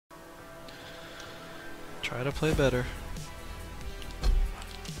Try to play better.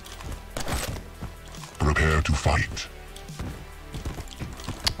 Prepare to fight.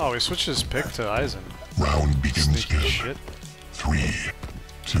 Oh, he switched his pick to Eisen. Round begins Sneaky in shit. 3,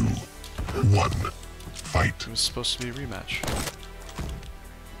 2, 1. Fight. It was supposed to be a rematch.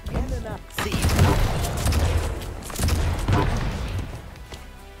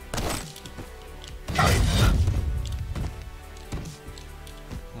 Time.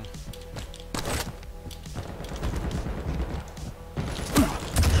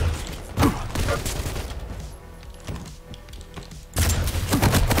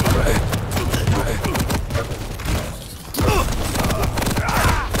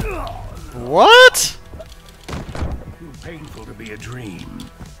 What? Too painful to be a dream.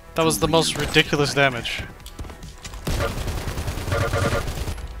 That was the most ridiculous damage.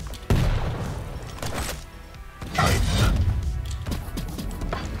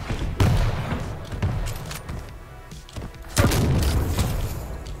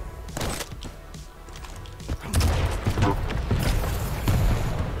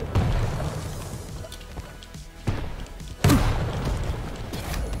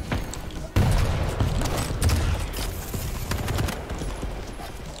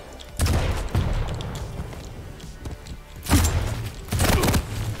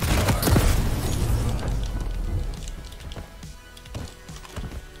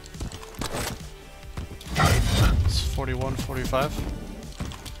 It's 41, 45.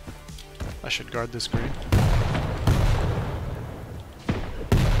 I should guard this green.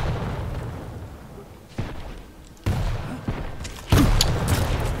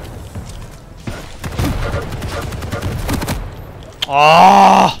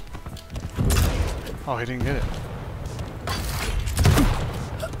 Oh! Oh, he didn't get it.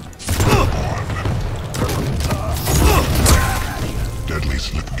 Deadly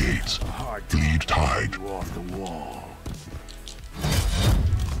slip gates. Bleed tide. You off the wall.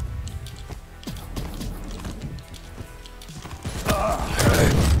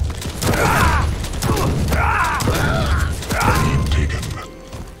 Lead taken.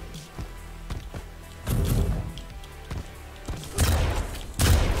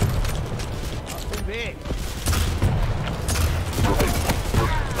 Big.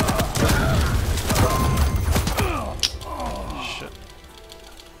 Shit.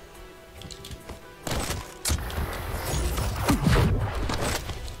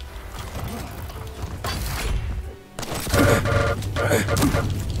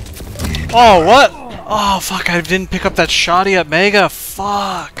 Oh, what? Oh, fuck, I didn't pick up that shoddy at Mega.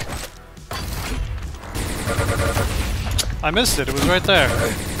 Fuck. I missed it. It was right there.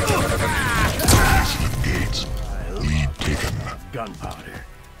 Slip gates. Lead taken. Gunpowder.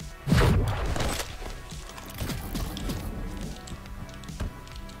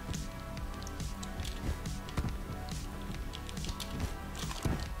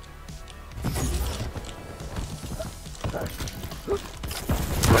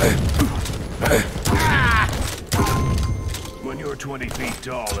 When you're 20 feet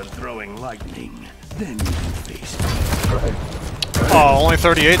tall and throwing lightning, then you can face me. Oh, only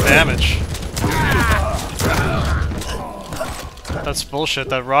 38 damage. That's bullshit.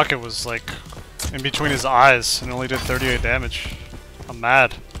 That rocket was like in between his eyes and only did 38 damage. I'm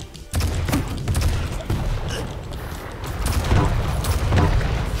mad.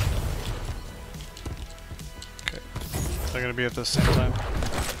 Okay. They're gonna be at the same time.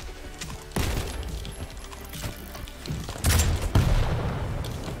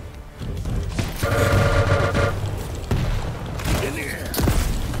 In the air.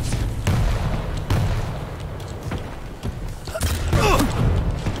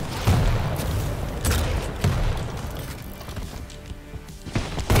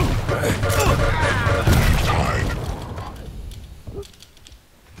 Tide.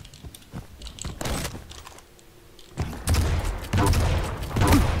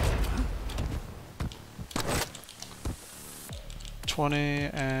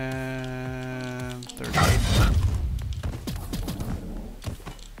 $20 and $30.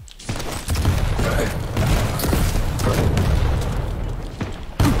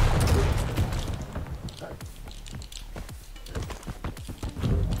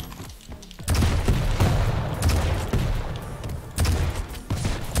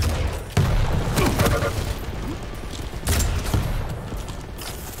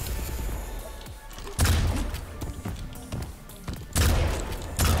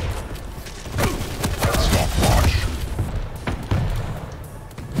 Stopwatch.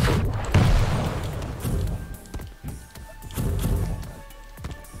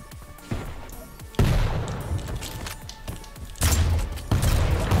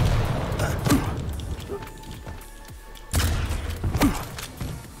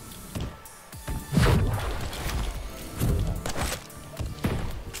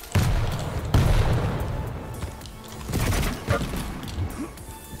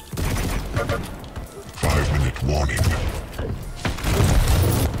 minute warning.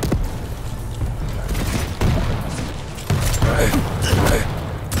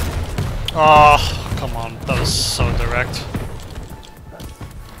 Oh, come on. That was so direct.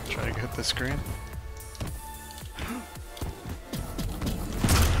 Try to hit the screen.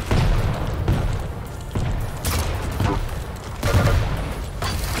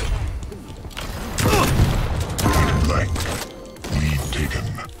 Blank. Lead taken.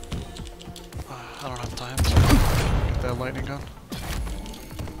 I don't have time to get that lightning gun.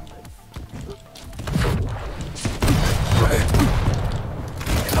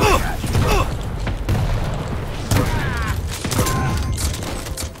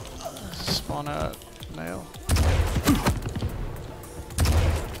 Spawn at nail.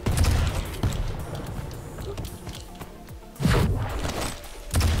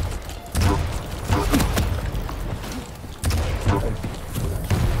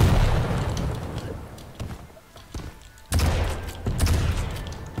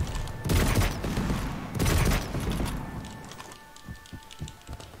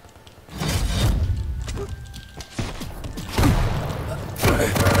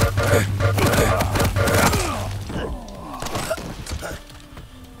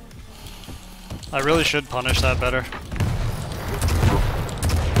 I really should punish that better.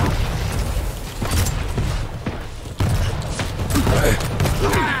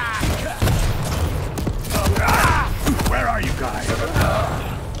 Where are you guys?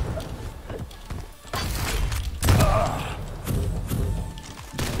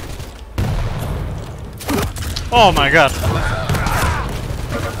 Oh my god.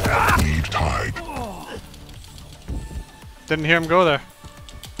 Lead tied. Didn't hear him go there.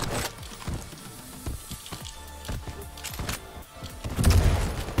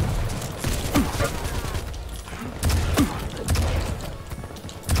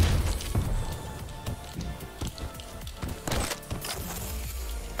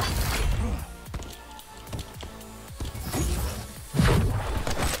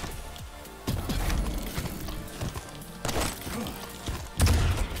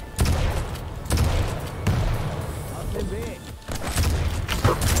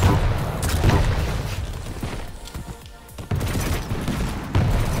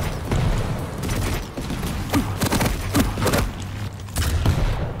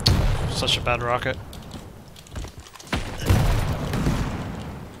 Such a bad rocket.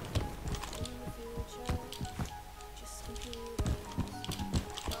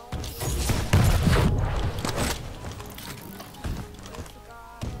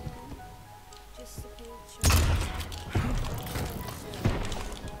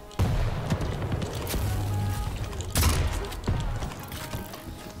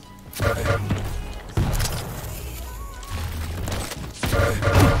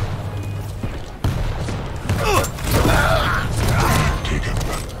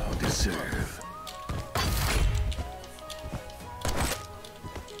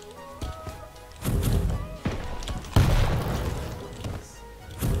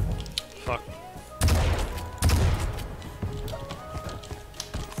 Fuck.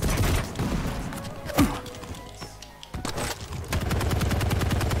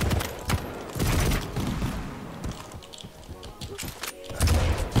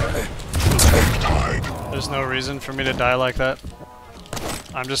 There's no reason for me to die like that.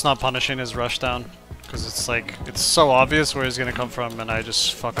 I'm just not punishing his rush down. Because it's like, it's so obvious where he's gonna come from and I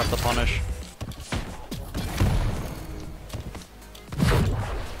just fuck up the punish.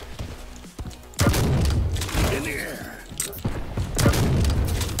 In the air.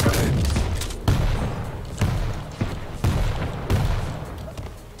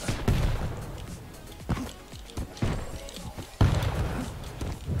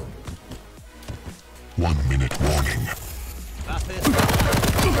 One minute warning.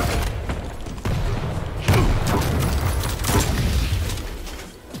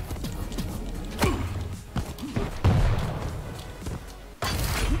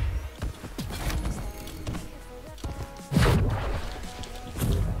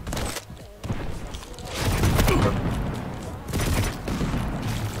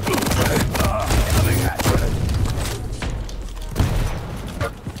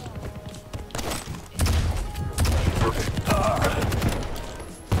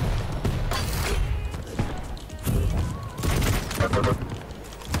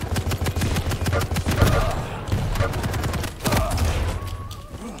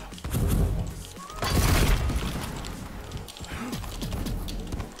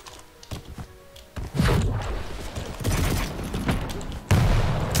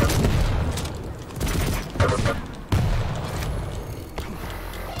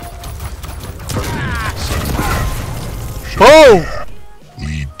 Boom!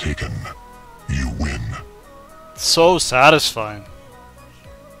 Lead taken. You win. So satisfying.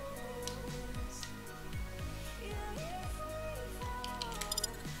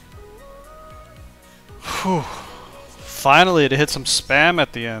 Whew. Finally, to hit some spam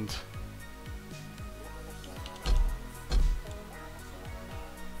at the end.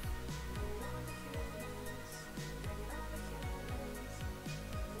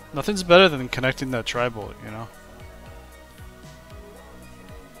 Nothing's better than connecting that tri-bullet, you know?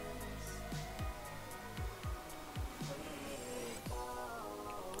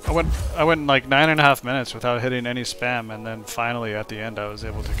 I went like 9.5 minutes without hitting any spam, and then finally at the end I was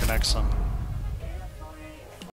able to connect some.